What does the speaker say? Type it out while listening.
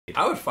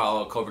I would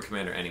follow Cobra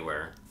Commander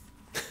anywhere.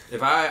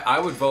 If I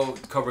would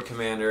vote Cobra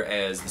Commander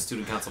as the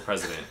student council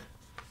president,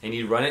 and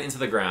you'd run it into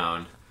the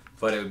ground,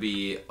 but it would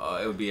be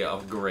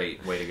a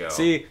great way to go.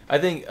 See, I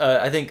think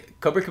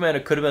Cobra Commander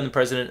could have been the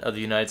president of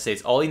the United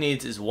States. All he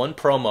needs is one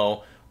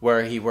promo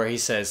where he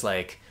says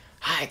like,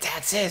 "Hi,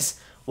 Dad says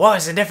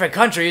wars in different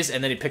countries,"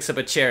 and then he picks up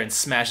a chair and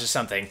smashes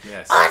something.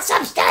 Yes.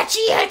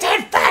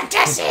 Unsubstantiated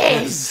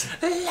fantasies.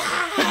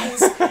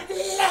 Lies,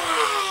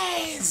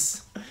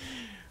 lies.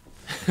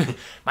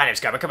 My name's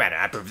Cobra Commander.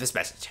 I approve this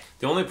message.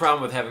 The only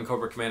problem with having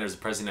Cobra Commander as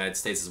the president of the United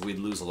States is we'd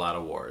lose a lot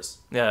of wars.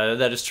 Yeah,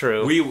 that is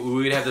true. We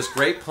would have this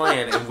great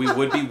plan, and we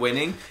would be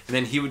winning, and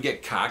then he would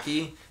get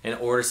cocky and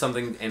order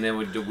something, and then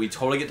we'd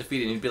totally get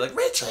defeated, and he'd be like,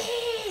 "Retreat!"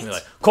 And you're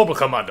like, Cobra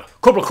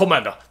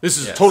Commander, this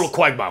is a total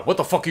quagmire. What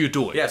the fuck are you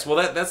doing? Yes,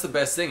 well, that's the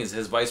best thing, is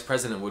his vice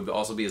president would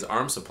also be his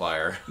arms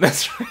supplier.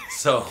 That's right.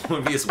 So,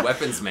 would be his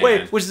weapons man.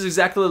 Wait, which is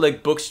exactly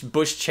like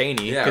Bush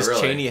Cheney, Yeah, because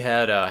really. Cheney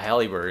had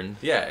Halliburton.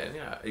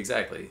 Yeah,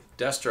 exactly.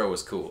 Destro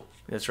was cool.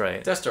 That's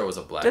right. Destro was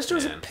a black Destro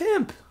was a man.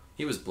 pimp.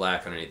 He was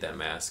black underneath that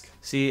mask.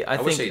 See,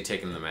 I wish think they'd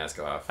taken the mask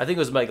off. I think it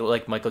was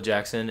like Michael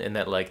Jackson in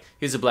that like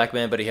he was a black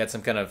man, but he had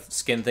some kind of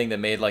skin thing that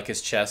made like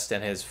his chest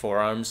and his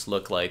forearms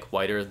look like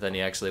whiter than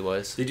he actually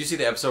was. Did you see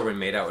the episode where he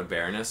made out with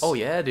Baroness? Oh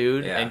yeah,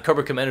 dude. Yeah. And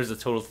Cobra Commander's a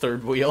total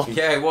third wheel.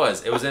 Yeah, it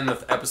was. It was in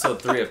the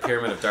episode 3 of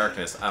Pyramid of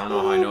Darkness. I don't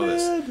know how I know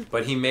this,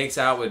 but he makes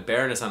out with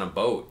Baroness on a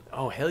boat.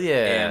 Oh hell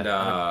yeah! And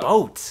on a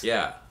boat.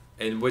 Yeah.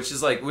 And which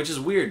is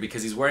weird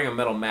because he's wearing a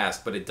metal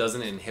mask, but it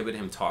doesn't inhibit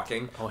him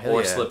talking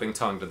or slipping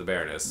tongue to the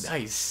Baroness.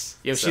 Nice.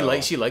 Yo,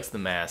 So- she likes the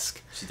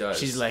mask. She does.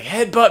 She's like,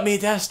 headbutt me,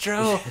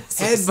 Destro.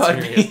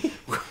 Headbutt me.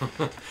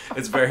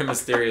 It's a very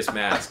mysterious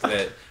mask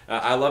that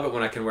I love it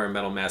when I can wear a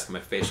metal mask and my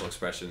facial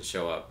expressions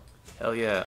show up. Hell yeah.